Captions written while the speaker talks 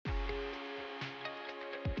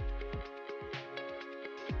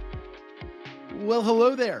Well,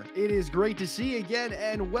 hello there. It is great to see you again,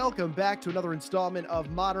 and welcome back to another installment of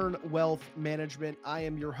Modern Wealth Management. I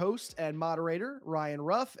am your host and moderator, Ryan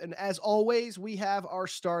Ruff. And as always, we have our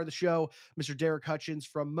star of the show, Mr. Derek Hutchins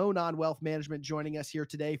from Monon Wealth Management, joining us here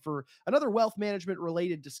today for another wealth management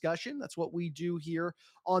related discussion. That's what we do here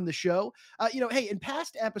on the show. Hey, in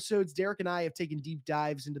past episodes, Derek and I have taken deep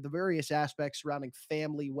dives into the various aspects surrounding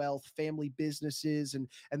family wealth, family businesses, and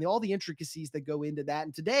all the intricacies that go into that.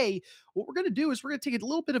 And today, what we're going to do is we're going to take a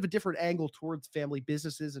little bit of a different angle towards family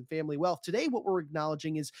businesses and family wealth. Today, what we're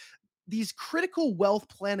acknowledging is these critical wealth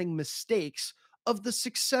planning mistakes of the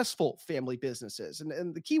successful family businesses.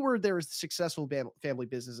 And the key word there is successful family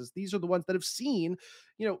businesses. These are the ones that have seen,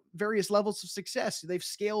 various levels of success. They've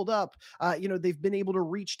scaled up, they've been able to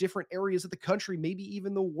reach different areas of the country, maybe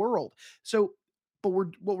even the world. So but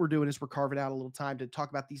what we're doing is we're carving out a little time to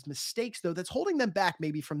talk about these mistakes though that's holding them back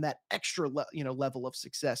maybe from that extra level of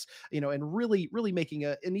success, and really making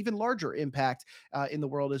an even larger impact in the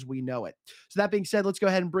world as we know it. So that being said, let's go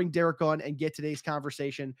ahead and bring Derek on and get today's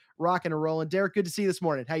conversation rocking and rolling. Derek, good to see you this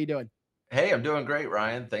morning. How you doing? Hey, I'm doing great,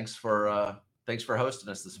 Ryan. Thanks for hosting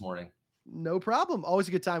us this morning. No problem. Always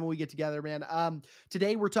a good time when we get together, man.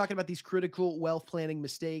 Today we're talking about these critical wealth planning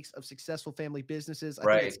mistakes of successful family businesses. I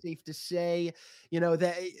think it's Right. safe to say,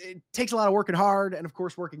 that it takes a lot of working hard and, of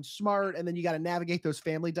course, working smart, and then you got to navigate those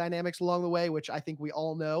family dynamics along the way, which I think we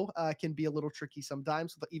all know can be a little tricky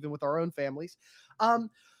sometimes, even with our own families.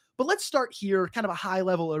 Um, but let's start here, kind of a high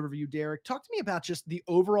level overview, Derek. Talk to me about just the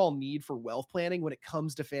overall need for wealth planning when it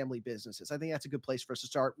comes to family businesses. I think that's a good place for us to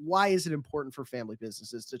start. Why is it important for family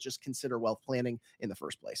businesses to just consider wealth planning in the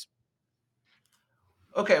first place?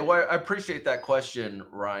 Okay. Well, I appreciate that question,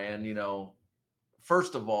 Ryan.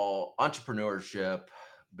 First of all, entrepreneurship,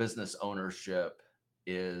 business ownership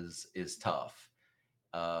is tough.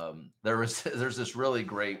 There's this really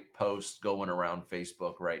great post going around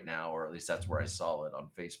Facebook right now, or at least that's where I saw it on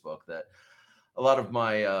Facebook, that a lot of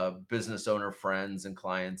my business owner friends and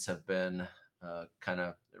clients have been kind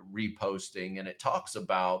of reposting, and it talks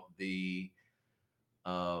about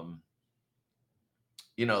um,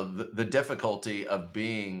 the difficulty of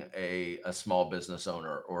being a small business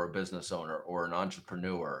owner or a business owner or an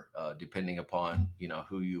entrepreneur, depending upon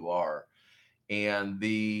who you are, and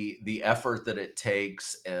the effort that it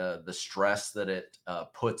takes, the stress that it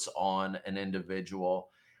puts on an individual,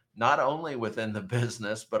 not only within the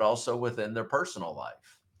business but also within their personal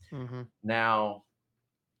life. Hmm. Now,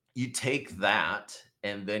 you take that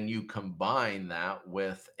and then you combine that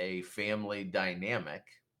with a family dynamic,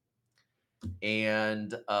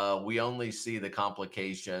 and we only see the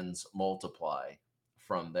complications multiply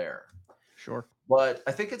from there. Sure. But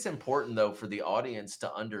I think it's important, though, for the audience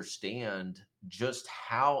to understand just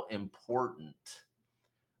how important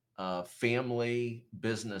family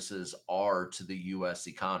businesses are to the U.S.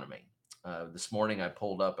 economy. This morning, I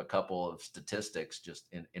pulled up a couple of statistics just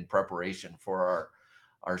in preparation for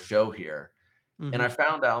our show here. And I Hmm.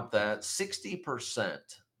 found out that 60%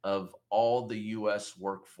 of all the US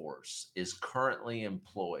workforce is currently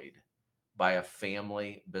employed by a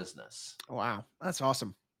family business. Wow, that's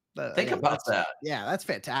awesome. Think about That's that. yeah, that's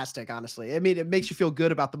fantastic. Honestly, I mean, it makes you feel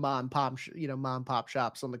good about the mom and pop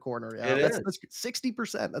shops on the corner. It That's is.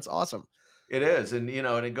 60%. That's awesome. It is. And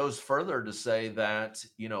it goes further to say that,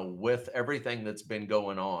 with everything that's been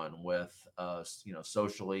going on with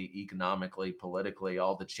socially, economically, politically,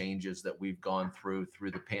 all the changes that we've gone through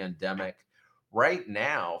the pandemic, right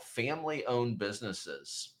now, family-owned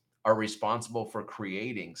businesses are responsible for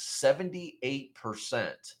creating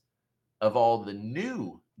 78% of all the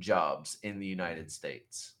new jobs in the United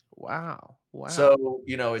States. Wow, wow. So,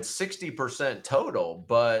 it's 60% total,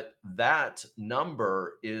 but that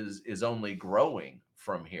number is only growing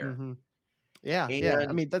from here. Hmm. Yeah, yeah. I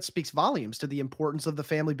And mean, that speaks volumes to the importance of the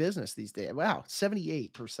family business these days. Wow,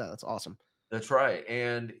 78%. That's awesome. that's right.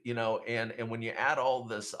 And when you add all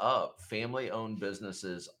this up, family-owned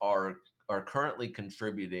businesses are currently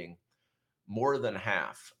contributing more than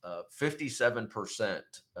half, 57%,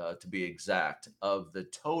 to be exact, of the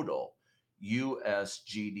total US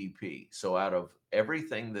GDP. So out of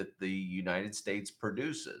everything that the United States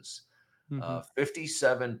produces, Hmm.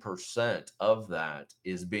 57% of that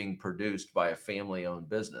is being produced by a family owned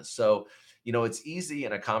business. So, it's easy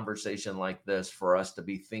in a conversation like this for us to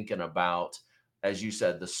be thinking about, as you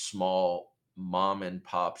said, the small mom and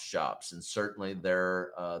pop shops. And certainly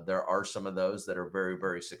there are some of those that are very,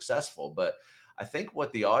 very successful. But I think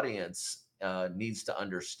what the audience needs to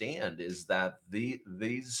understand is that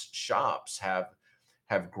these shops have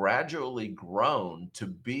gradually grown to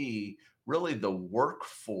be really the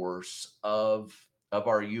workforce of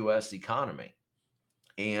our US economy.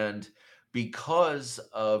 And because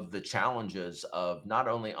of the challenges of not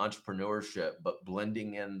only entrepreneurship but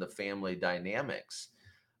blending in the family dynamics.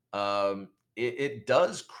 It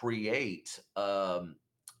does create a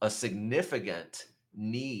significant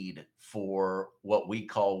need for what we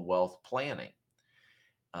call wealth planning.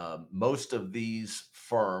 Most of these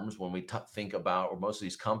firms, when we think about, or most of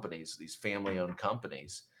these companies, these family owned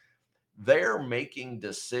companies, they're making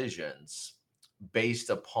decisions based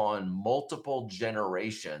upon multiple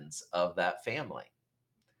generations of that family.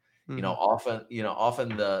 Hmm. Often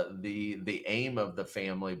the aim of the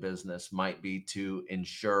family business might be to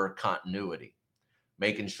ensure continuity,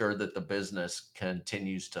 making sure that the business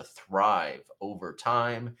continues to thrive over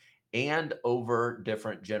time and over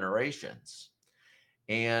different generations.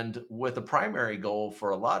 And with a primary goal for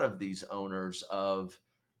a lot of these owners of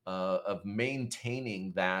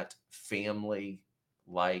maintaining that family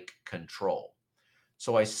like control.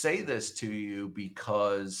 So I say this to you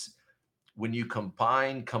because when you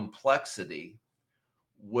combine complexity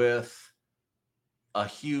with a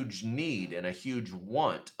huge need and a huge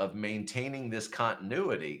want of maintaining this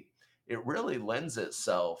continuity, it really lends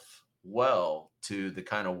itself well to the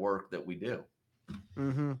kind of work that we do.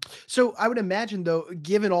 Hmm. So I would imagine, though,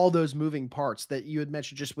 given all those moving parts that you had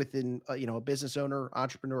mentioned, just within a business owner,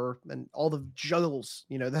 entrepreneur, and all the juggles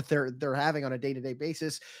that they're having on a day to day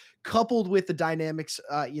basis, coupled with the dynamics,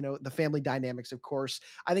 the family dynamics, of course,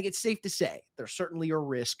 I think it's safe to say there's certainly a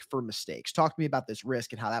risk for mistakes. Talk to me about this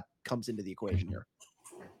risk and how that comes into the equation here.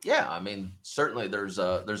 Yeah, I mean, certainly there's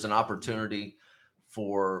an opportunity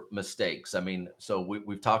for mistakes. I mean, so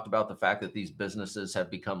we've talked about the fact that these businesses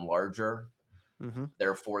have become larger, Hmm.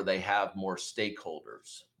 therefore they have more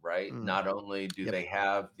stakeholders, right? Mm. Not only do Yep. they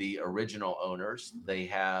have the original owners, they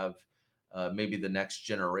have maybe the next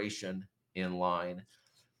generation in line.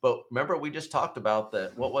 But remember, we just talked about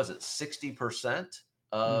that. What was it? 60%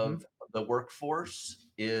 Hmm. of the workforce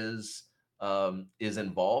is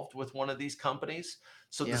involved with one of these companies.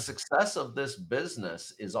 So the Yeah. success of this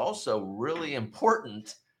business is also really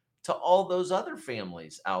important to all those other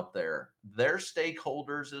families out there. They're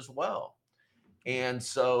stakeholders as well. And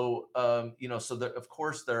so, so that of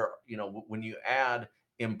course there, when you add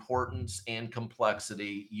importance and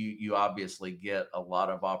complexity, you obviously get a lot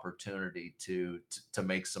of opportunity to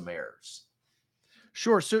make some errors.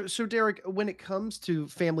 Sure. So Derek, when it comes to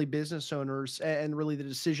family business owners and really the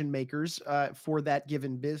decision makers for that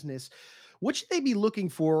given business, what should they be looking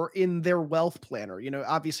for in their wealth planner?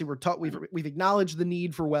 Obviously we're taught we've acknowledged the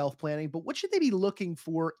need for wealth planning, but what should they be looking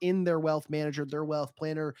for in their wealth manager, their wealth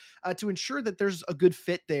planner, to ensure that there's a good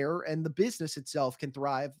fit there and the business itself can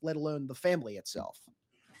thrive, let alone the family itself?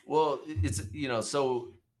 Well,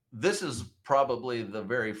 so this is probably the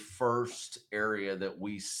very first area that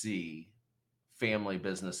we see family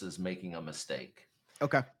businesses making a mistake,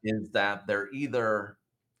 Okay. is that they're either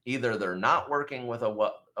they're not working with a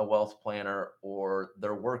wealth planner, or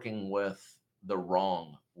they're working with the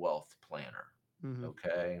wrong wealth planner. Hmm.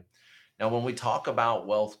 Okay. Now, when we talk about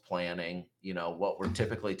wealth planning, what we're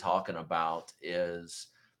typically talking about is,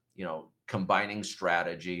 combining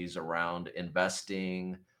strategies around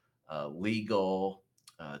investing, legal,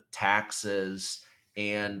 taxes,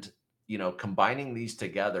 and combining these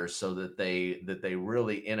together so that they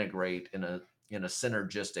really integrate in a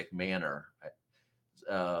synergistic manner,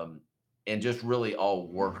 um, and just really all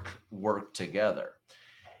work together.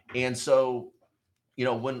 And so,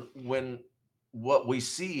 when what we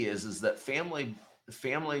see is that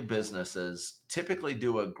family businesses typically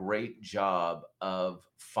do a great job of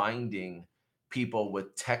finding people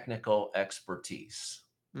with technical expertise.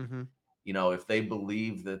 Hmm. If they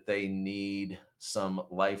believe that they need some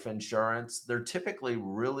life insurance, they're typically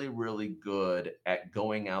really, really good at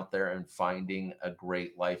going out there and finding a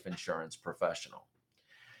great life insurance professional.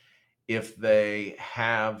 If they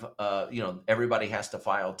have, everybody has to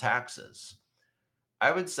file taxes.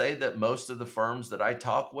 I would say that most of the firms that I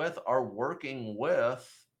talk with are working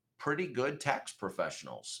with pretty good tax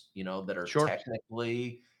professionals, that are Sure.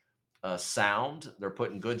 technically sound. They're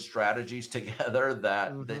putting good strategies together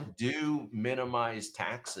that Hmm. do minimize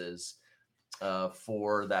taxes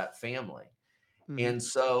for that family. Hmm. And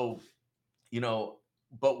so, you know,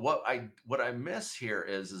 but what I miss here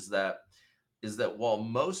is that while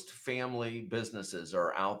most family businesses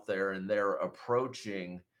are out there and they're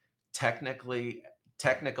approaching technically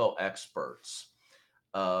technical experts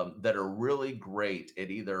that are really great at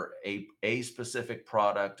either a specific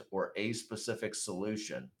product or a specific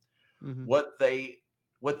solution, Hmm. what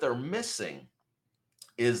they're missing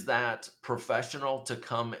is that professional to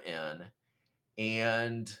come in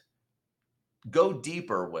and go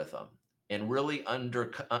deeper with them and really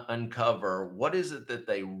uncover what is it that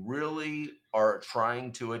they really are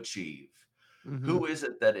trying to achieve. Hmm. Who is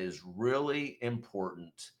it that is really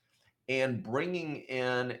important? And bringing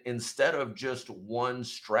in, instead of just one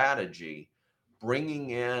strategy,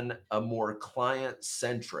 bringing in a more client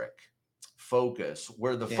centric focus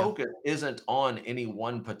where the Yeah. focus isn't on any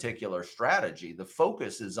one particular strategy. The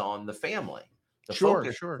focus is on the family, the Sure,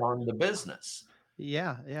 focus is sure. on the business.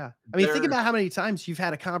 Yeah, yeah. I mean, think There's, about how many times you've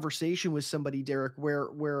had a conversation with somebody, Derek,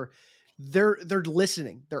 where they're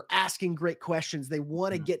listening, they're asking great questions, they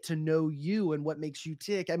want to get to know you and what makes you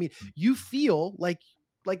tick. I mean, you feel like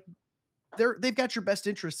they've got your best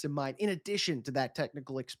interests in mind, in addition to that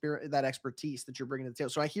technical experience, that expertise that you're bringing to the table.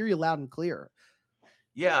 So I hear you loud and clear.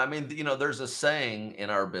 yeah, I mean, there's a saying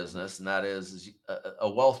in our business, and that is a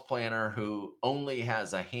wealth planner who only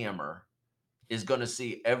has a hammer is going to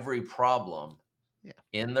see every problem Yeah,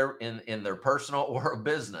 in their personal or a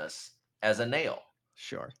business as a nail.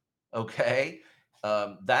 sure. Okay.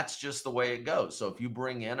 That's just the way it goes. So if you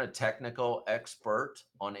bring in a technical expert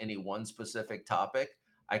on any one specific topic,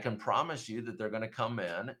 I can promise you that they're going to come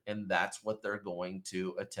in and that's what they're going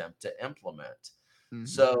to attempt to implement. Hmm.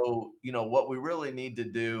 So, what we really need to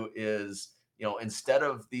do is, instead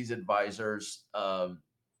of these advisors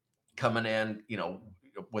coming in,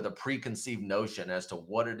 with a preconceived notion as to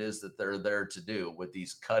what it is that they're there to do with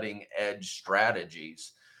these cutting edge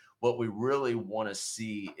strategies. What we really want to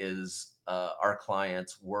see is our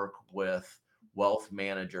clients work with wealth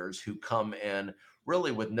managers who come in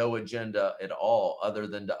really with no agenda at all, other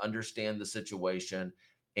than to understand the situation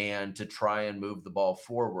and to try and move the ball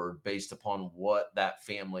forward based upon what that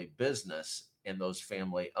family business and those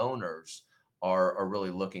family owners are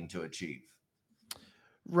really looking to achieve.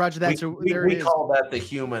 Roger that. We So we there it we is. call that the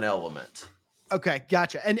human element. Okay,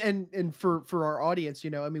 gotcha. And for our audience,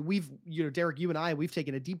 I mean, Derek, you and I, we've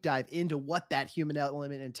taken a deep dive into what that human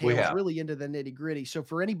element We entails, have. really into the nitty gritty. So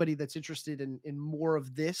for anybody that's interested in more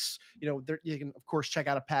of this, you can of course check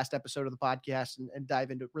out a past episode of the podcast and dive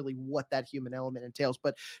into really what that human element entails.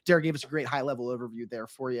 But Derek gave us a great high level overview there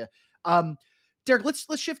for you. Um, Derek, let's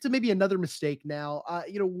shift to maybe another mistake now.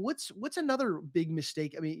 What's another big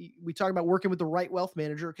mistake? I mean, we talk about working with the right wealth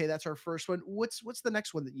manager. Okay, that's our first one. What's the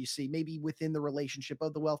next one that you see? Maybe within the relationship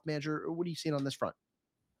of the wealth manager. What are you seeing on this front?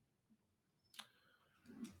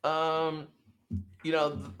 Um,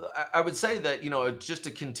 I would say that, just to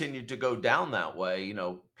continue to go down that way,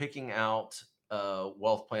 picking out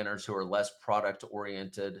wealth planners who are less product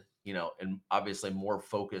oriented, and obviously more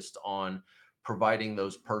focused on providing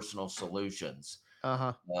those personal solutions. Uh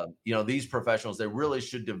huh. These professionals, they really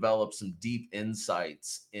should develop some deep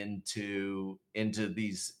insights into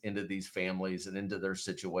these families and into their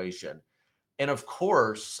situation. And of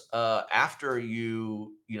course, after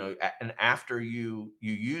you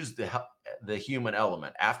use the human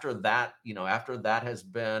element, after that has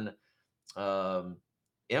been um,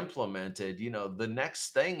 implemented, the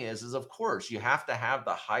next thing is of course you have to have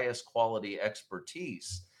the highest quality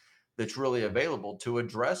expertise that's really available to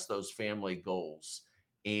address those family goals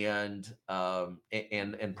and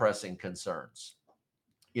pressing concerns.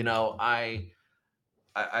 You know, I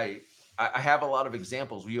I have a lot of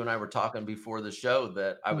examples. You and I were talking before the show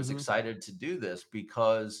that I was Hmm. excited to do this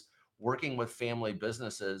because working with family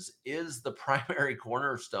businesses is the primary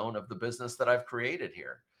cornerstone of the business that I've created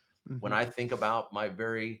here. When Hmm. I think about my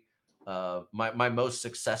most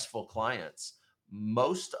successful clients,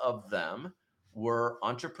 most of them were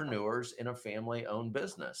entrepreneurs in a family owned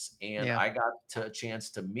business, and Yeah. I got a chance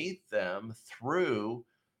to meet them through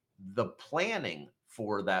the planning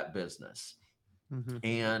for that business. Hmm.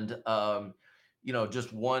 And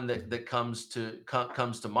just one that comes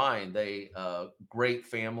to mind. They great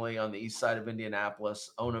family on the east side of Indianapolis,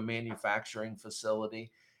 own a manufacturing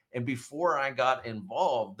facility. And before I got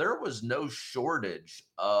involved, there was no shortage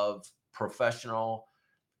of professional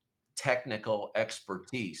technical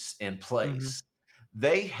expertise in Hmm. place.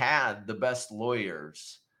 They had the best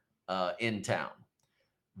lawyers in town.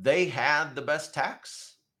 They had the best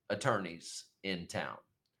tax attorneys in town.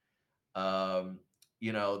 Um,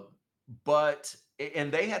 you know,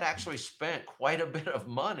 and they had actually spent quite a bit of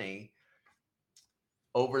money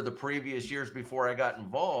over the previous years before I got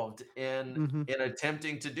involved in Hmm.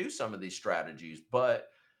 attempting to do some of these strategies. But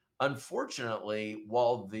unfortunately,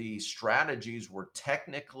 while the strategies were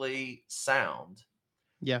technically sound,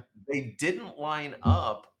 Yeah. they didn't line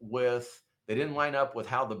up with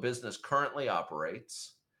how the business currently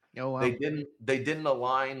operates. Oh They wow. didn't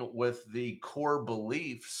align with the core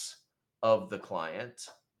beliefs of the client.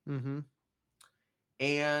 Hmm.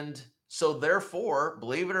 And so therefore,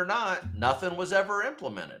 believe it or not, nothing was ever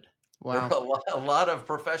implemented. There Wow. were a lot of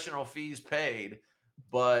professional fees paid,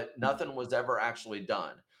 but nothing was ever actually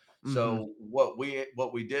done. Hmm. So what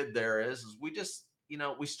we did there is we just,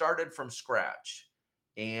 we started from scratch.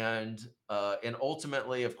 And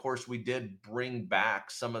ultimately, of course, we did bring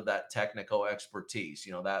back some of that technical expertise.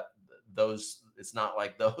 That those it's not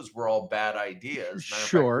like those were all bad ideas. Matter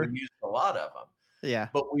of fact, we Sure. used a lot of them, Yeah.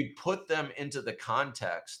 but we put them into the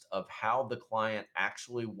context of how the client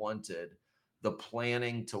actually wanted the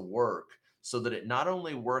planning to work, so that it not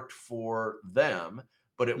only worked for them,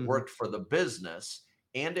 but it Hmm. worked for the business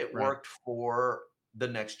and it Right. worked for the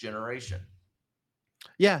next generation.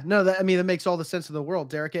 Yeah, no, that I mean, that makes all the sense in the world,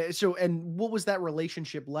 Derek. So, and what was that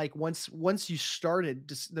relationship like once you started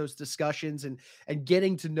those discussions and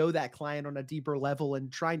getting to know that client on a deeper level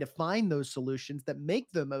and trying to find those solutions that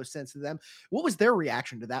make the most sense to them? What was their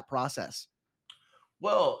reaction to that process?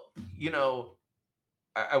 Well,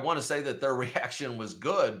 I want to say that their reaction was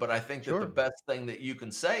good, but I think that the Sure. best thing that you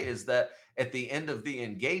can say is that at the end of the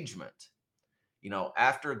engagement,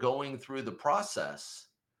 after going through the process,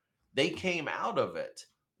 they came out of it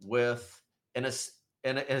with an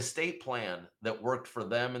estate plan that worked for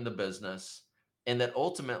them and the business, and that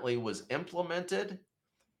ultimately was implemented,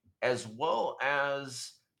 as well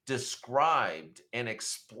as described and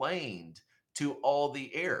explained to all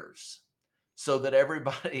the heirs, so that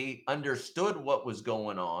everybody understood what was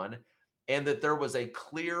going on and that there was a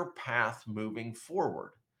clear path moving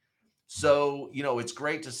forward. So, it's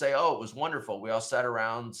great to say, "Oh, it was wonderful. We all sat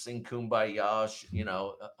around, sing kumbaya,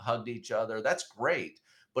 hugged each other." That's great.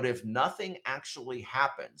 But if nothing actually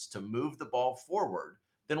happens to move the ball forward,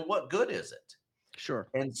 then what good is it? Sure.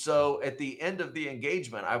 And so at the end of the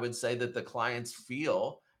engagement, I would say that the clients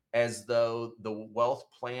feel as though the wealth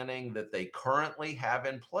planning that they currently have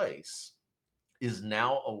in place is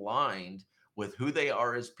now aligned with who they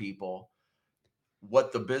are as people,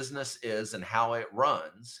 what the business is and how it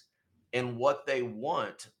runs, and what they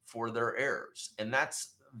want for their heirs. And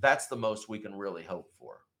that's the most we can really hope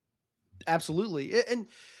for. Absolutely. And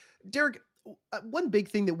Derek, one big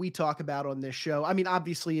thing that we talk about on this show, I mean,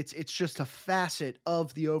 obviously, it's just a facet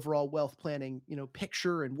of the overall wealth planning,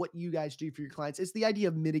 picture and what you guys do for your clients. Is the idea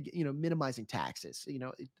of minimizing taxes.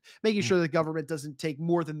 Making Mm. sure the government doesn't take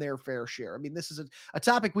more than their fair share. I mean, this is a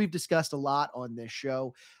topic we've discussed a lot on this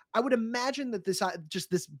show. I would imagine that this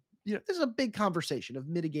is a big conversation of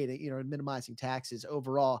mitigating, and minimizing taxes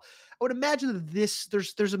overall. I would imagine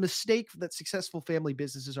that there's a mistake that successful family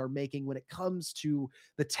businesses are making when it comes to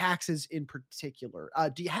the taxes in particular.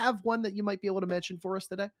 Do you have one that you might be able to mention for us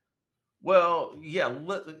today? Well, yeah,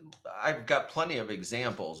 I've got plenty of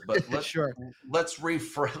examples, but Sure. let's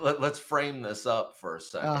frame this up for a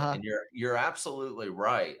second. Uh-huh. And you're absolutely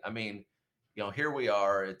right. I mean, here we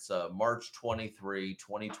are. It's March 23,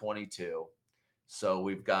 2022. So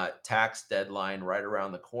we've got tax deadline right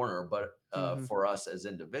around the corner, but Mhm. for us as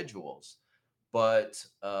individuals, but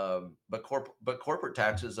corporate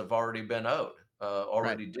taxes have already been owed, Right.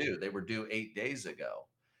 already due. They were due 8 days ago.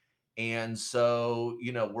 And so,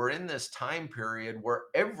 we're in this time period where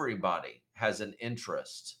everybody has an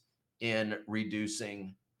interest in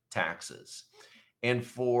reducing taxes. And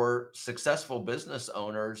for successful business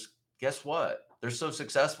owners, guess what? They're so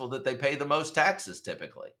successful that they pay the most taxes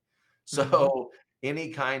typically. Mhm. So,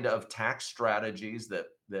 any kind of tax strategies that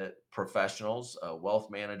professionals,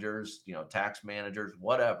 wealth managers, tax managers,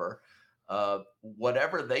 whatever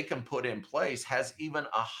they can put in place has even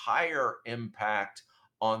a higher impact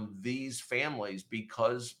on these families,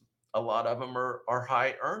 because a lot of them are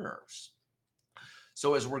high earners.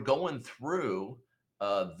 So as we're going through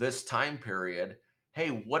this time period, hey,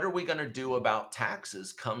 what are we going to do about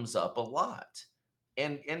taxes comes up a lot.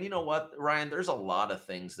 And you know what, Ryan, there's a lot of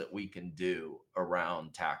things that we can do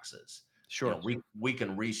around taxes. Sure. We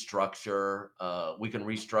can restructure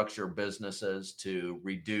businesses to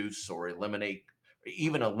reduce or eliminate,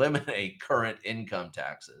 even eliminate current income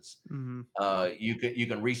taxes. Mhm. You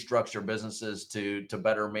can restructure businesses to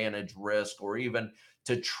better manage risk, or even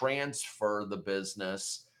to transfer the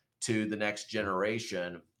business to the next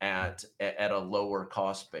generation at a lower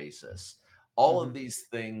cost basis. All of Mhm. these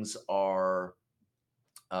things are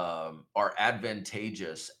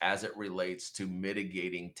advantageous as it relates to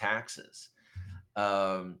mitigating taxes.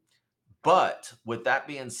 Um, but with that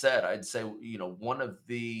being said, I'd say, one of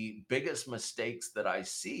the biggest mistakes that I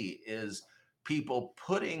see is people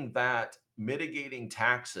putting that mitigating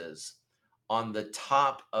taxes on the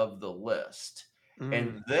top of the list,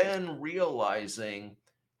 and Mm. then realizing,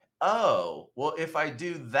 oh, well, if I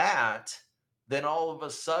do that, then all of a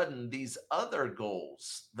sudden these other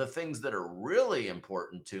goals, the things that are really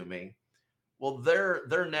important to me, well, they're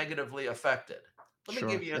negatively affected. Sure.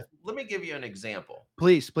 let me give you an example.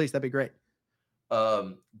 Please, that'd be great.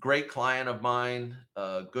 Great client of mine,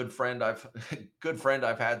 good friend I've good friend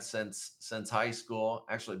I've had since high school,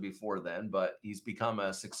 actually before then, but he's become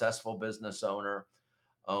a successful business owner,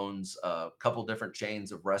 owns a couple different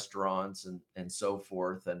chains of restaurants and so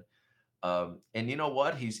forth. And you know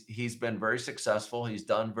what? He's been very successful. He's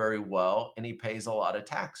done very well, and he pays a lot of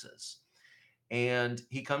taxes. And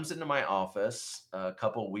he comes into my office a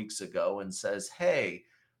couple of weeks ago and says, "Hey,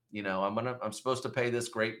 I'm supposed to pay this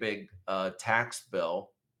great big tax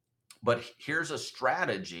bill, but here's a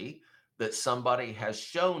strategy that somebody has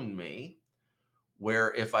shown me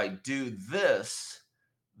where if I do this,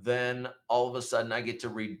 then all of a sudden I get to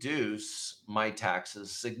reduce my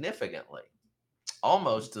taxes significantly,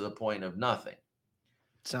 almost to the point of nothing."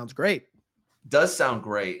 Sounds great. Does sound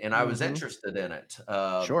great, and I was Hmm. interested in it.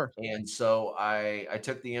 Sure. And so I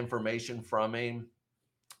took the information from him,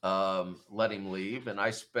 let him leave, and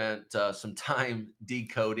I spent some time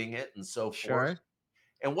decoding it and so forth. Sure.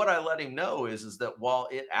 And what I let him know is that while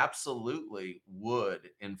it absolutely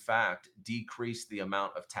would, in fact, decrease the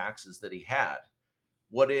amount of taxes that he had,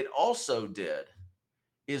 what it also did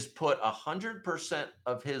is put 100%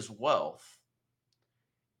 of his wealth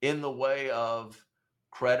in the way of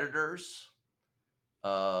creditors,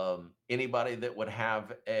 anybody that would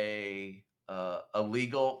have a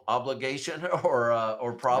legal obligation or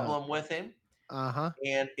Uh, problem with him. uh-huh.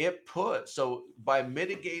 And it put so by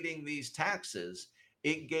mitigating these taxes,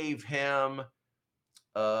 it gave him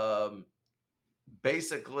um,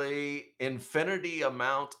 basically infinity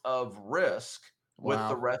amount of risk with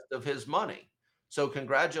the Wow. rest of his money. So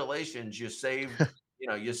congratulations, you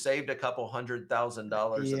saved a couple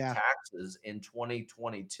 $100,000 of Yeah. taxes in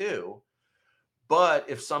 2022. But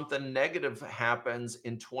if something negative happens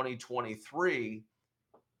in 2023,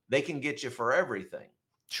 they can get you for everything.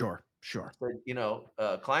 Sure. Sure.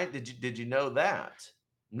 But, client, did you know that?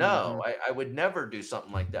 No, Hmm. I would never do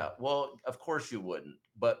something like that. Well, of course you wouldn't.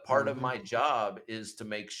 But part of Hmm. my job is to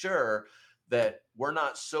make sure that we're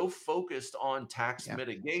not so focused on tax Yeah.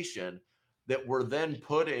 mitigation that we're then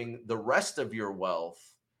putting the rest of your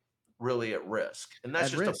wealth really at risk. And that's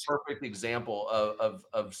At just a risk. perfect example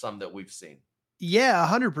of some that we've seen. Yeah,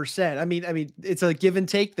 100%. I mean, it's a give and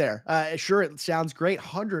take there. Sure, it sounds great.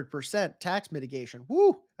 100% tax mitigation.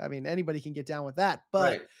 Woo! I mean, anybody can get down with that.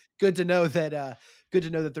 But Right. good to know that. Good to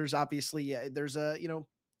know that there's obviously there's a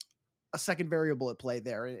second variable at play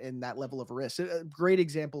there in that level of risk. A great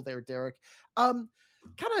example there, Derek. Um,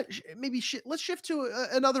 kind of maybe let's shift to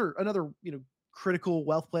another critical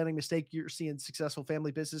wealth planning mistake you're seeing successful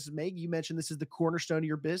family businesses make. You mentioned this is the cornerstone of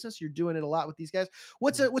your business. You're doing it a lot with these guys.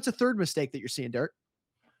 What's a third mistake that you're seeing, Derek?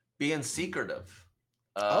 Being secretive.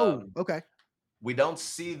 Oh, Um, okay, we don't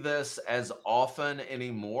see this as often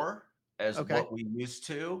anymore as okay, what we used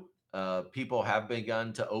to. People have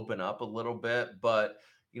begun to open up a little bit, but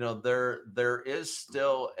there is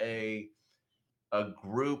still a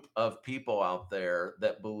group of people out there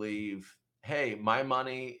that believe, hey, my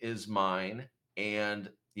money is mine,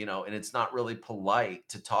 and it's not really polite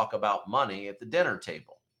to talk about money at the dinner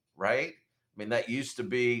table, right? I mean, that used to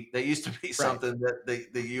be right, something that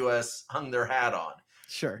the US hung their hat on,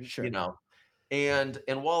 sure, you sure. know. And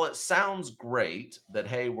while it sounds great that,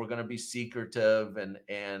 hey, we're going to be secretive, and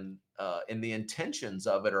the intentions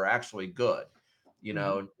of it are actually good,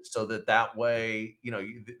 Hmm. so that way,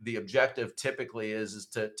 the objective typically is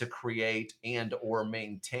to create and or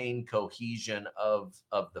maintain cohesion of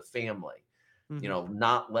the family, Hmm.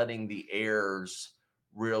 not letting the heirs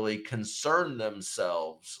really concern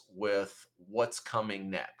themselves with what's coming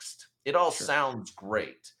next. It all Sure. sounds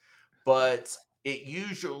great, but it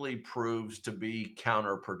usually proves to be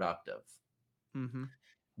counterproductive. Hmm.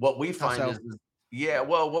 What we How find so? is yeah,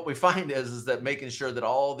 well, what we find is that making sure that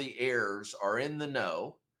all the heirs are in the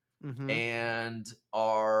know Hmm. and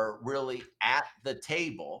are really at the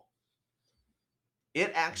table,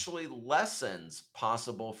 it actually lessens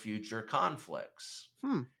possible future conflicts.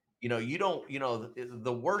 Hmm. You don't,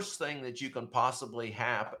 the worst thing that you can possibly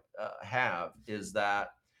have is that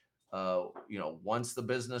once the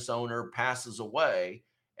business owner passes away,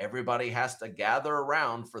 everybody has to gather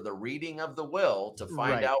around for the reading of the will to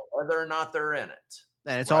find Right. out whether or not they're in it,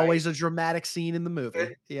 And it's right? always a dramatic scene in the It,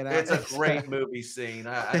 movie. it's a It's great movie scene.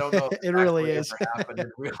 I don't know if it it's really actually is. ever happened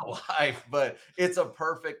in real life, but it's a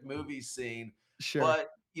perfect movie scene. Sure. But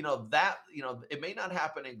it may not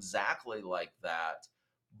happen exactly like that,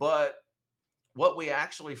 but what we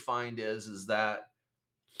actually find is that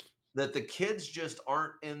the kids just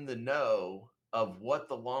aren't in the know of what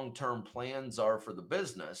the long-term plans are for the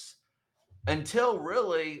business until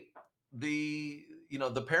really the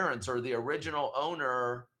the parents or the original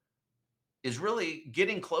owner is really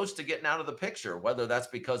getting close to getting out of the picture, whether that's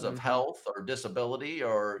because of Mhm. health or disability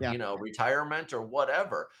or, Yeah. retirement or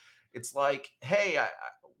whatever. It's like, hey,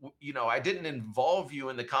 I didn't involve you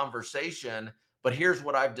in the conversation, but here's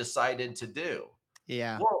what I've decided to do.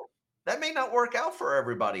 Yeah. Well, that may not work out for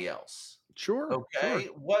everybody else. Sure. Okay.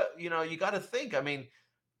 Sure. You got to think. I mean,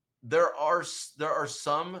 there are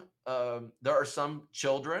some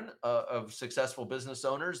children of successful business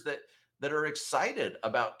owners that are excited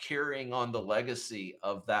about carrying on the legacy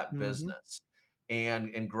of that Mhm. business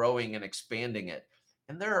and growing and expanding it.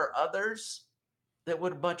 And there are others that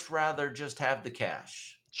would much rather just have the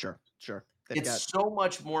cash. Sure. Sure. They've got It's so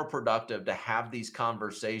much more productive to have these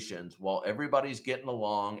conversations while everybody's getting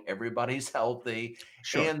along, everybody's healthy,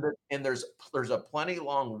 sure. and there's a plenty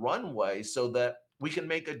long runway so that we can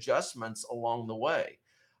make adjustments along the way.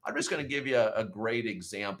 I'm just going to give you a great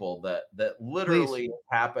example that Please. literally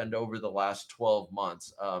happened over the last 12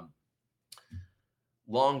 months.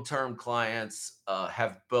 Long-term clients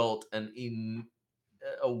have built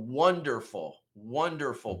a wonderful,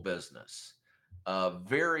 wonderful business,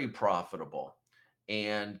 very profitable,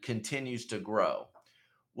 and continues to grow.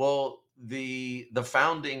 Well, the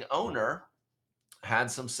founding owner had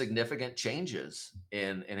some significant changes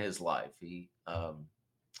in his life. He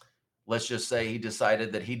let's just say he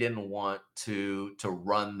decided that he didn't want to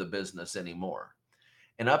run the business anymore.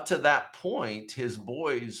 And up to that point, his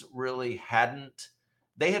boys really hadn't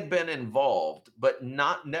they had been involved, but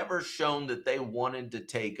not never shown that they wanted to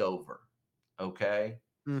take over. Okay.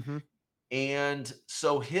 Mhm. And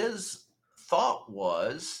so his thought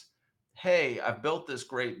was, hey, I've built this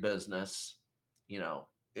great business. You know,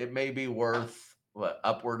 it may be worth what,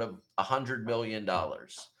 upward of $100 million.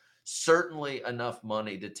 Certainly enough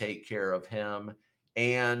money to take care of him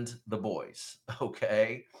and the boys.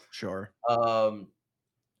 Okay. Sure. Um,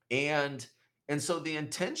 and and so the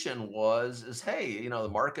intention is, hey, the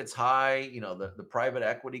market's high, the private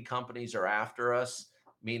equity companies are after us,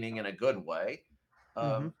 meaning in a good way.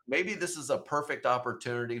 Mhm. Maybe this is a perfect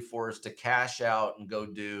opportunity for us to cash out and go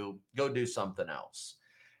do something else.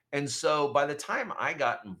 And so by the time I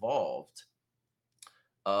got involved,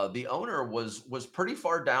 the owner was pretty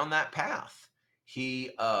far down that path.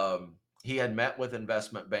 He had met with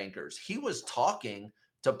investment bankers. He was talking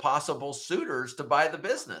to possible suitors to buy the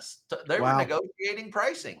business. They were Wow. negotiating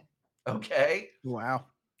pricing. Okay. Wow.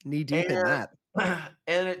 Knee deep in And that.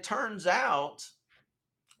 and it turns out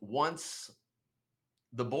once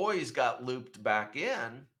the boys got looped back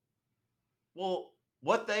in, well,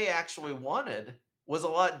 what they actually wanted was a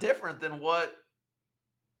lot different than what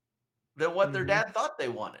their Mhm. dad thought they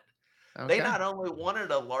wanted. They Okay. not only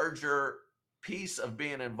wanted a larger piece of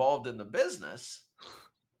being involved in the business,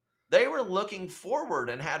 they were looking forward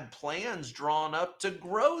and had plans drawn up to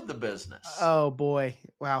grow the business. Oh boy.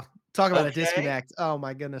 Wow. Talk about a Okay? disconnect. Oh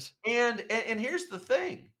my goodness. And here's the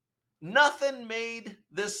thing. Nothing made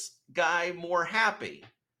this guy more happy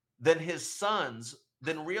than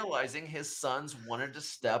realizing his sons wanted to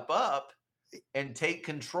step up and take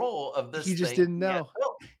control of He this just thing didn't he had know.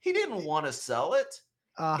 built. He didn't want to sell it.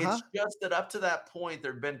 Uh-huh. It's just that up to that point,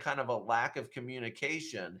 there'd been kind of a lack of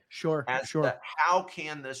communication Sure. as Sure. to how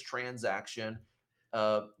can this transaction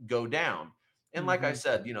go down. And like I Mhm.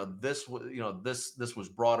 said, this was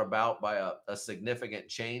brought about by a significant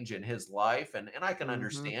change in his life, and I can Mhm.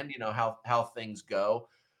 understand, how things go.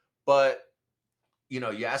 But you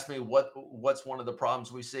asked me what's one of the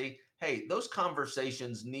problems we see. Hey, those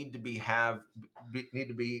conversations need to be had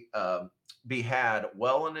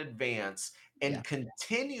well in advance Yeah. and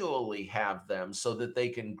continually have them so that they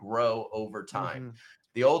can grow over time. Mhm.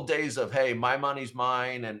 The old days of, hey, my money's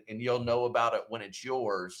mine and you'll know about it when it's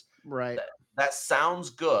yours. Right. That sounds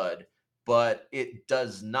good, but it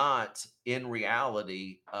does not in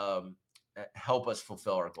reality help us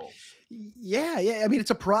fulfill our goals. Yeah, yeah. I mean,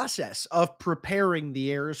 it's a process of preparing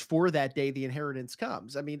the heirs for that day the inheritance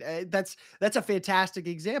comes. I mean, that's a fantastic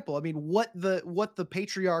example. I mean, what the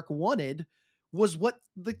patriarch wanted was what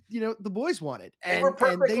the boys wanted, They were and they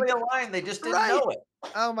perfectly aligned, they just didn't right. know it.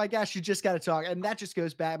 Oh my gosh, you just got to talk. And that just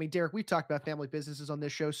goes back. I mean, Derek, we've talked about family businesses on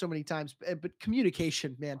this show so many times, but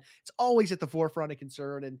communication, man, it's always at the forefront of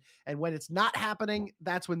concern. And when it's not happening,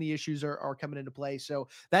 that's when the issues are coming into play. So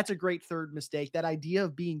that's a great third mistake. That idea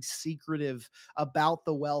of being secretive about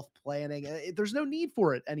the wealth planning, there's no need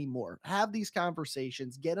for it anymore. Have these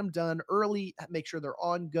conversations, get them done early, make sure they're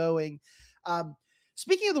ongoing. Um,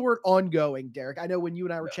 Speaking of the word ongoing, Derek, I know when you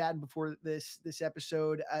and I were Yeah. chatting before this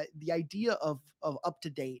episode, the idea of up to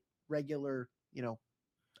date, regular,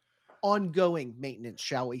 ongoing maintenance,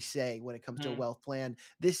 shall we say, when it comes to a Mhm. wealth plan.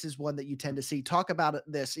 This is one that you tend to see. Talk about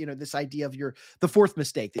this, this idea of the fourth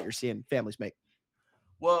mistake that you're seeing families make.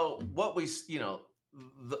 Well,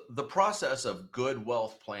 the process of good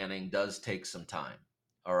wealth planning does take some time.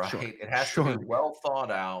 All right. Sure. It has to be Sure. well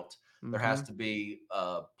thought out. There has Mhm. to be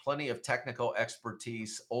plenty of technical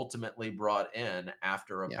expertise ultimately brought in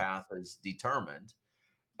after a Yeah. path is determined.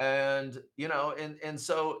 And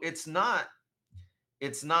so it's not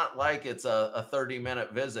like it's a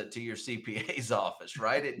 30-minute visit to your CPA's office,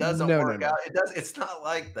 right? It doesn't No, no, work out. no. It's not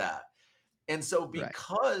like that. And so, Right.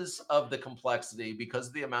 because of the complexity, because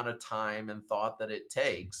of the amount of time and thought that it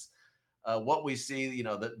takes, what we see,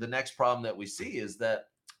 the next problem that we see is that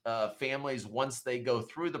families, once they go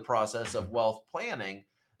through the process of wealth planning,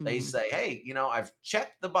 they Mhm. say, "Hey, I've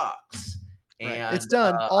checked the box, Right. It's and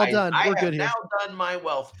done. All I done. I We're have good now here. done my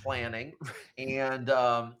wealth planning, and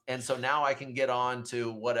so now I can get on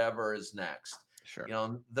to whatever is next." Sure.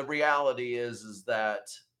 The reality is that.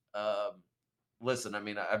 Um, Listen, I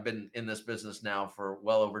mean, I've been in this business now for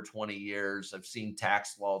well over 20 years. I've seen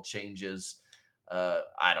tax law changes,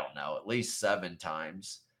 I don't know, at least 7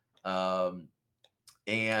 times. Um,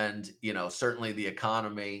 and, certainly the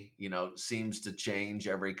economy, seems to change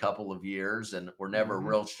every couple of years, and we're never Mhm.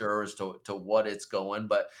 real sure as to what it's going.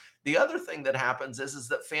 But the other thing that happens is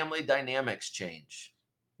that family dynamics change,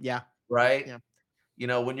 Yeah. right? Yeah.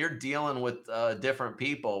 When you're dealing with different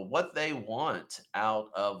people, what they want out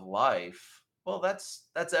of life, well, that's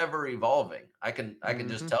ever evolving. I can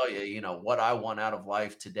just Mhm. tell you, what I want out of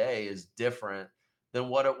life today is different than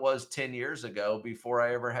what it was 10 years ago before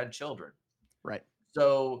I ever had children. Right.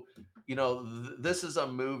 So, this is a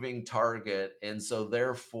moving target. And so,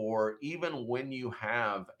 therefore, even when you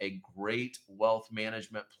have a great wealth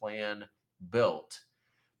management plan built,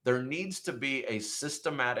 there needs to be a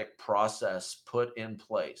systematic process put in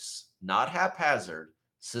place, not haphazard, Mhm.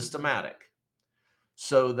 systematic,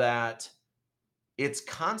 so that it's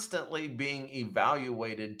constantly being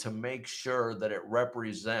evaluated to make sure that it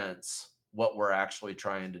represents what we're actually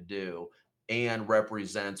trying to do and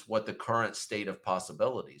represents what the current state of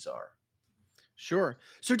possibilities are. Sure.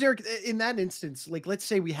 So Derek, in that instance, like let's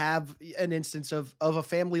say we have an instance of a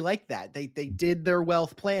family like that. They did their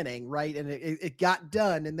wealth planning, right? And it got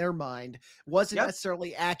done in their mind, wasn't Yep.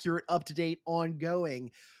 necessarily accurate, up to date,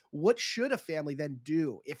 ongoing. What should a family then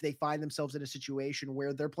do if they find themselves in a situation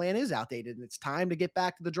where their plan is outdated and it's time to get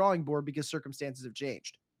back to the drawing board because circumstances have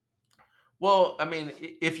changed? Well, I mean,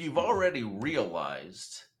 if you've already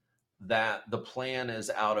realized that the plan is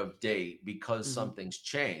out of date because Hmm. something's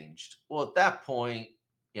changed, well, at that point,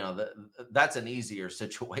 that's an easier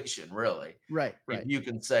situation, really. Right, If right. you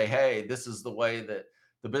can say, "Hey, this is the way that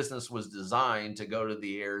the business was designed to go to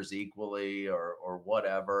the heirs equally," or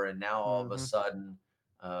whatever, and now all of a Hmm. sudden,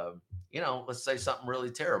 let's say something really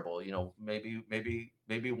terrible.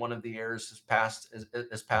 Maybe one of the heirs has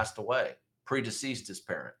passed away, predeceased his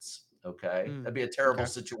parents. Okay, Mm. that'd be a terrible Okay.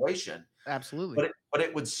 situation, Absolutely. but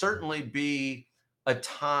it would certainly be a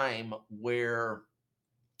time where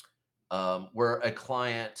a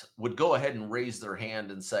client would go ahead and raise their hand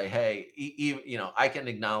and say, "Hey, I can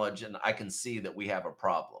acknowledge and I can see that we have a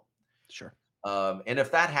problem." Sure. And if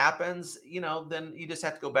that happens, then you just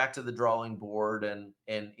have to go back to the drawing board and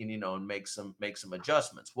make some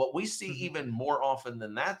adjustments. What we see Hmm. even more often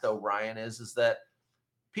than that, though, Ryan, is that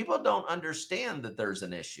people don't understand that there's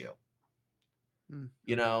an issue. Mm.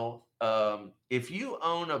 If you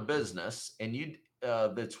own a business and you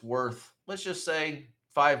that's worth, let's just say,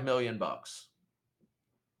 5 million bucks,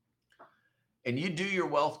 and you do your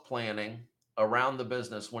wealth planning around the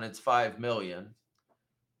business when it's 5 million,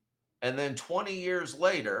 and then 20 years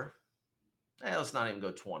later, let's not even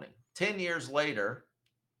go 20, 10 years later,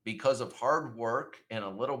 because of hard work and a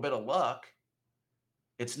little bit of luck,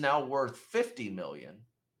 it's now worth 50 million.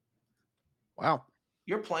 Wow.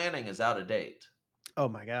 Your planning is out of date. Oh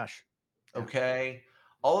my gosh. Yeah. Okay.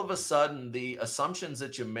 All of a sudden, the assumptions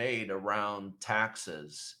that you made around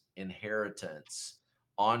taxes, inheritance,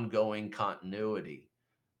 ongoing continuity,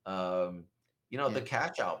 the Yeah.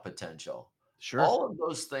 cash out potential, Sure. all of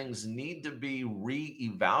those things need to be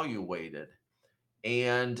reevaluated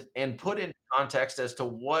and put in context as to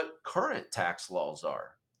what current tax laws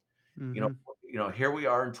are. You know, Hmm. here we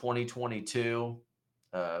are in 2022.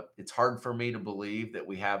 It's hard for me to believe that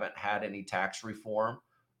we haven't had any tax reform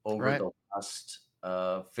over Right. the last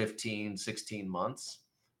 15, 16 months,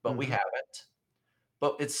 but we Hmm. haven't.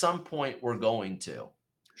 But at some point, we're going to.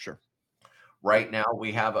 Sure. Right now,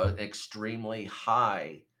 we have an extremely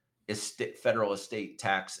high federal estate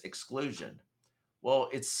tax exclusion. Well,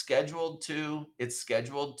 it's scheduled to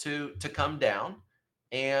come down.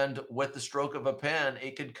 And with the stroke of a pen,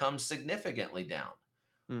 it could come significantly down.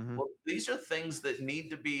 Mhm. Well, these are things that need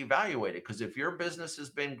to be evaluated, because if your business has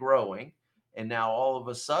been growing and now all of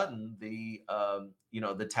a sudden the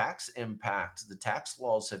tax impact, the tax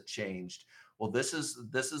laws have changed. Well, this is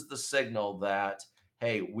the signal that,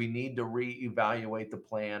 hey, we need to reevaluate the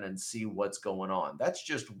plan and see what's going on. That's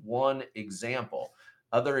just one example.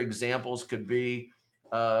 Other examples could be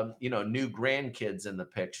new grandkids in the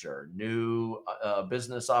picture, new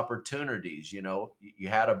business opportunities. You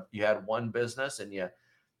had one business, and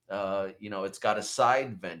it's got a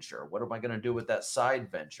side venture. What am I going to do with that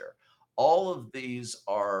side venture? All of these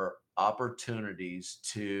are opportunities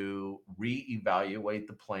to reevaluate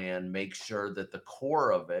the plan, make sure that the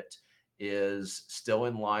core of it is still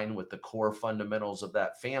in line with the core fundamentals of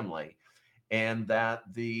that family, and that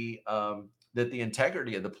the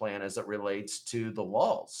integrity of the plan as it relates to the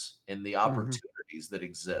laws and the Mhm. opportunities that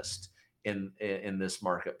exist in this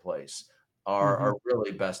marketplace are Mhm.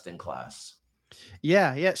 really best in class.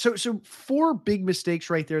 Yeah, yeah. So 4 big mistakes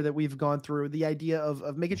right there that we've gone through. The idea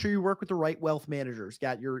of making sure you work with the right wealth managers,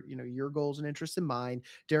 got your goals and interests in mind.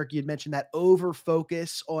 Derek, you had mentioned that over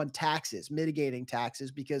focus on taxes, mitigating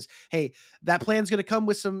taxes, because hey, that plan's going to come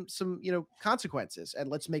with some consequences, and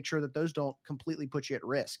let's make sure that those don't completely put you at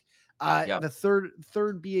risk. Yeah. The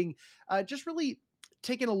third being just really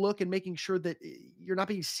taking a look and making sure that you're not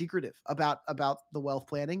being secretive about the wealth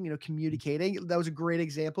planning, communicating. That was a great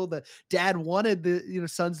example. The dad wanted the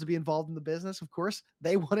sons to be involved in the business. Of course,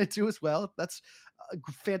 they wanted to as well. That's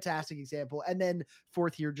a fantastic example. And then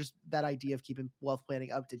fourth here, just that idea of keeping wealth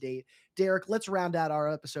planning up to date. Derek, let's round out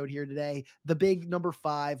our episode here today. The big number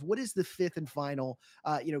 5. What is the fifth and final,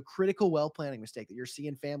 critical wealth planning mistake that you're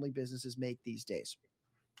seeing family businesses make these days?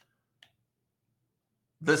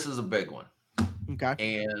 This is a big one. Okay.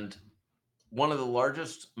 And one of the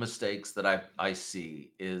largest mistakes that I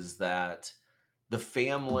see is that the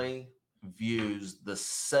family views the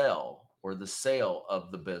sale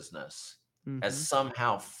of the business as Hmm.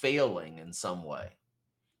 somehow failing in some way.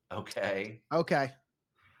 Okay. Okay.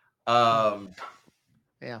 Um,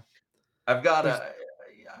 Yeah. I've got There's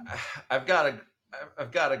a, I've got a,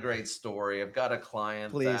 I've got a great story. I've got a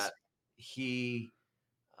client please. that he,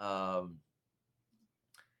 um,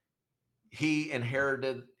 he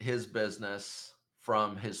inherited his business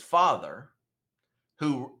from his father,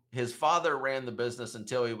 who his father ran the business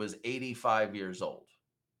until he was 85 years old.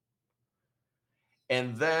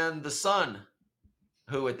 And then the son,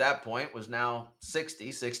 who at that point was now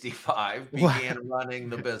 60, 65, Wow. began running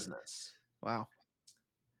the business. Wow.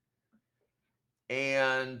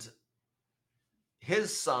 And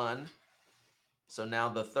his son, so now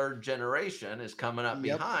the third generation, is coming up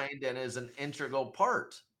Yep. behind and is an integral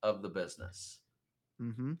part of the business.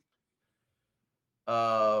 Mhm.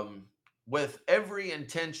 Um, with every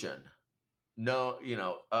intention, no,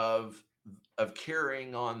 of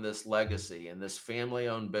carrying on this legacy and this family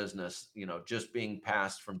owned business, just being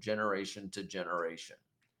passed from generation to generation.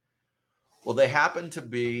 Well, they happen to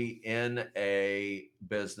be in a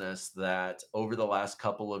business that over the last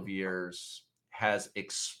couple of years has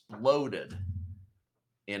exploded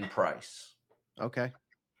in price. Okay.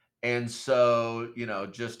 And so,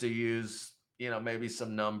 just to use, maybe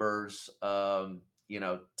some numbers, 10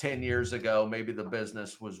 years ago, maybe the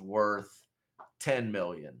business was worth 10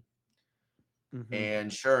 million. Mhm.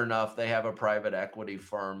 And sure enough, they have a private equity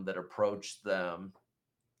firm that approached them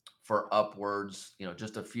for upwards,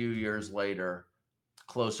 just a few years later,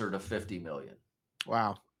 closer to 50 million.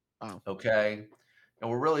 Wow. Wow. Okay. And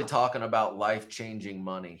we're really talking about life changing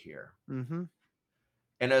money here. Mhm.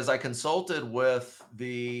 And as I consulted with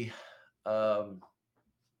um,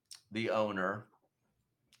 the owner,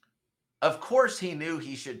 of course he knew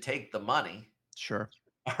he should take the money. Sure.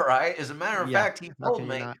 All right. As a matter of Yeah. fact, he How told can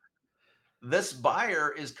you me not? this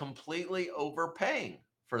buyer is completely overpaying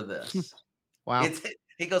for this. Wow. It's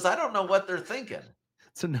He goes, I don't know what they're thinking.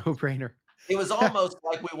 It's a no-brainer. It was almost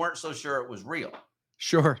like we weren't so sure it was real.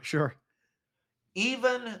 Sure, sure.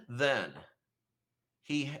 Even then,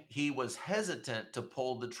 he was hesitant to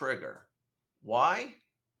pull the trigger. Why?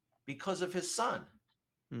 Because of his son.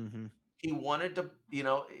 Mhm. He wanted to,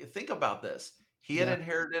 think about this. He had Yeah.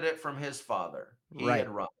 inherited it from his father. He had Right.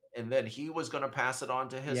 run it, and then he was going to pass it on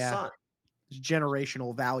to his Yeah. son. It's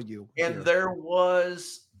generational value And here. there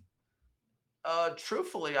was,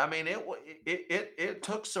 truthfully, I mean, it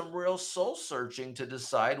took some real soul searching to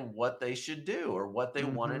decide what they should do or what they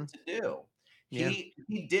wanted Mhm. to do. Yeah.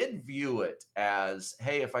 He did view it as,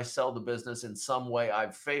 hey, if I sell the business in some way,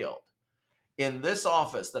 I've failed. In this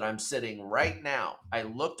office that I'm sitting right now, I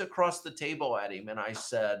looked across the table at him and I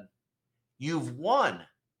said, "You've won.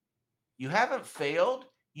 You haven't failed.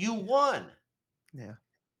 You won. Yeah.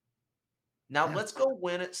 Now Yeah. let's go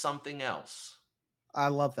win at something else. I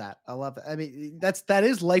love that. I love that. I mean, that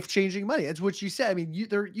is life-changing money. It's what you said. I mean, you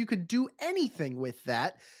could do anything with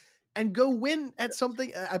that and go win at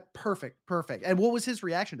something. Perfect, perfect. And what was his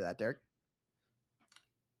reaction to that, Derek?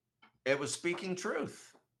 It was speaking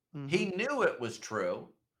truth. He Mhm. knew it was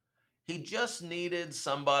true. He just needed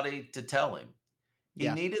somebody to tell him. He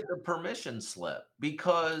Yeah. needed the permission slip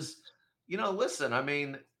because, listen, I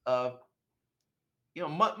mean,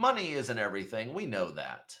 money isn't everything. We know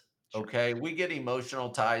that. Sure. Okay. We get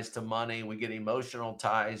emotional ties to money. We get emotional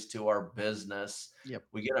ties to our business. Yep.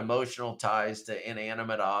 We get emotional ties to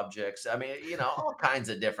inanimate objects. I mean, all kinds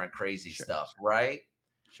of different crazy Sure. stuff, right?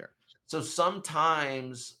 Sure. So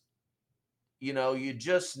sometimes, you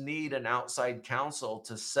just need an outside counsel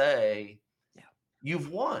to say, Yeah. you've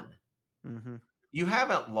won. Mhm. You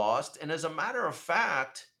haven't lost. And as a matter of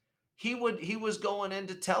fact, he was going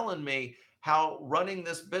into telling me how running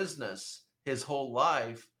this business his whole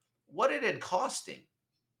life, what it had cost him,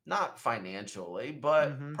 not financially,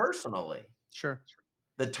 but Mhm. personally. Sure.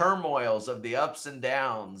 The turmoils of the ups and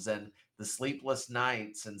downs and the sleepless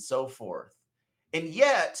nights and so forth. And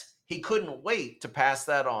yet he couldn't wait to pass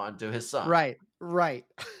that on to his son. Right. Right.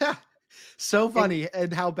 So And funny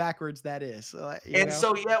and how backwards that is. and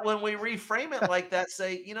so yet when we reframe it like that,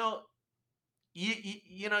 say, you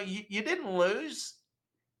didn't lose.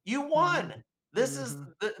 You Mhm. won. Mhm.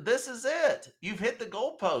 This is it. You've hit the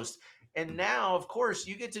goalpost. And now, of course,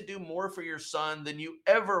 you get to do more for your son than you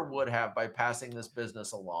ever would have by passing this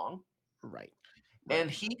business along. Right. Right.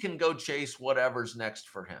 And he can go chase whatever's next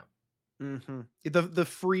for him. Mhm. The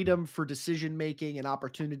freedom for decision making and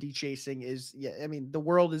opportunity chasing is, yeah, I mean, the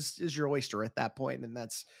world is your oyster at that point, and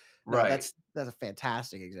that's no, Right. that's a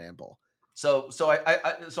fantastic example. So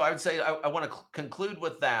I would say I want to conclude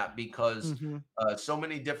with that because Mhm. so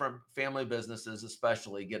many different family businesses,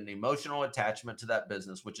 especially, get an emotional attachment to that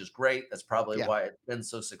business, which is great. That's probably Yeah. why it's been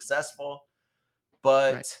so successful.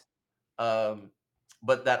 Right. But um,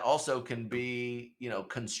 but that also can be,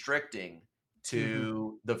 constricting Mhm.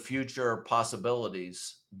 to the future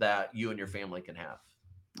possibilities that you and your family can have.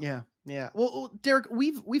 Yeah, yeah. Well, Derek,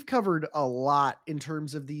 we've covered a lot in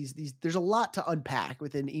terms of these. There's a lot to unpack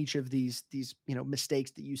within each of these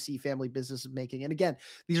mistakes that you see family businesses making. And again,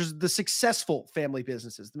 these are the successful family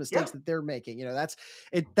businesses, the mistakes Yeah, that they're making. That's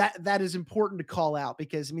it. That is important to call out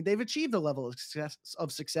because I mean they've achieved a level of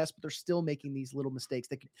success, but they're still making these little mistakes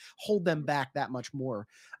that could hold them back that much more.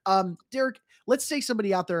 Derek, let's say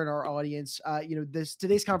somebody out there in our audience, this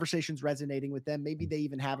today's conversation is resonating with them. Maybe they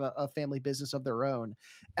even have a family business of their own,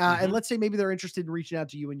 and hmm let's say maybe they're interested in reaching out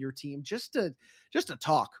to you and your team just to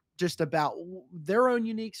talk just about their own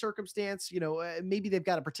unique circumstance. Maybe they've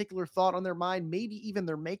got a particular thought on their mind. Maybe even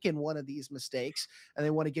they're making one of these mistakes and they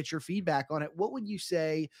want to get your feedback on it. What would you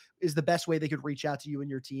say is the best way they could reach out to you and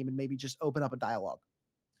your team and maybe just open up a dialogue?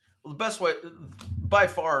 Well, the best way, by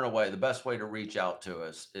far and away, the best way to reach out to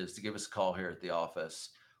us is to give us a call here at the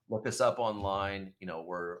office. Look us up online.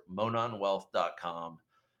 We're mononwealth.com.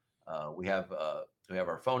 We have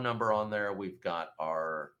our phone number on there. We've got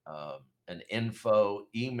our an info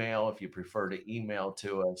email if you prefer to email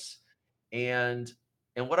to us. And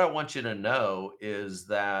what I want you to know is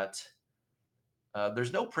that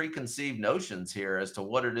there's no preconceived notions here as to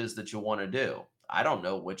what it is that you want to do. I don't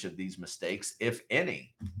know which of these mistakes, if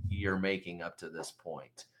any, you're making up to this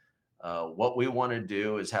point. What we want to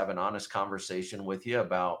do is have an honest conversation with you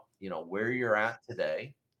about, where you're at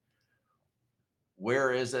today.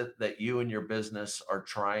 Where is it that you and your business are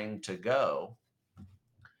trying to go?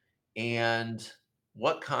 And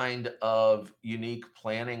what kind of unique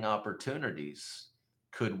planning opportunities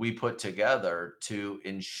could we put together to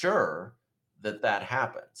ensure that that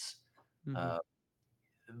happens? Mhm. Uh,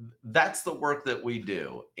 that's the work that we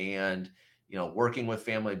do. And, working with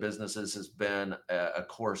family businesses has been a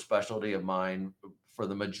core specialty of mine for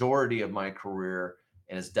the majority of my career.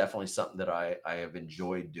 And it's definitely something that I have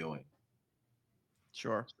enjoyed doing.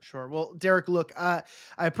 Sure, sure. Well, Derek, look, I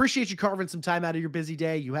appreciate you carving some time out of your busy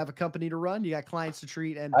day. You have a company to run, you got clients to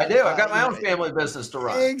treat, and I do. I got you my know, own family business to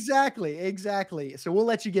run. exactly, exactly. So we'll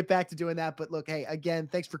let you get back to doing that. But look, hey, again,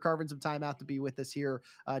 thanks for carving some time out to be with us here.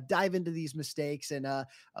 Dive into these mistakes, and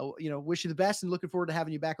wish you the best, and looking forward to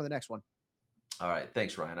having you back on the next one. All right.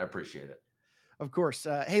 Thanks, Ryan. I appreciate it. Of course.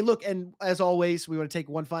 Hey, look, and as always, we want to take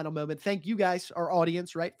one final moment. Thank you guys, our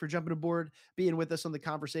audience, right, for jumping aboard, being with us on the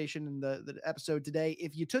conversation and the episode today.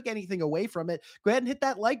 If you took anything away from it, go ahead and hit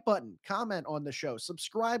that like button, comment on the show,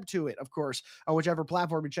 subscribe to it, of course, on whichever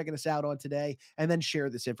platform you're checking us out on today, and then share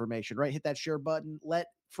this information, right? Hit that share button. Let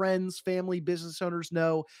friends, family, business owners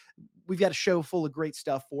know, we've got a show full of great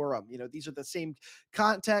stuff for them. These are the same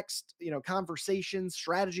context, conversations,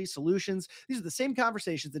 strategy, solutions. These are the same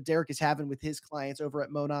conversations that Derek is having with his clients over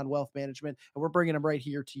at Monon Wealth Management. And we're bringing them right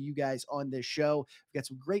here to you guys on this show. We've got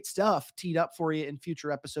some great stuff teed up for you in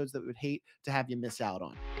future episodes that we would hate to have you miss out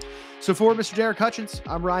on. So for Mr. Derek Hutchins,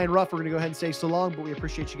 I'm Ryan Ruff. We're going to go ahead and say so long, but we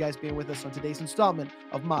appreciate you guys being with us on today's installment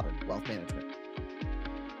of Modern Wealth Management.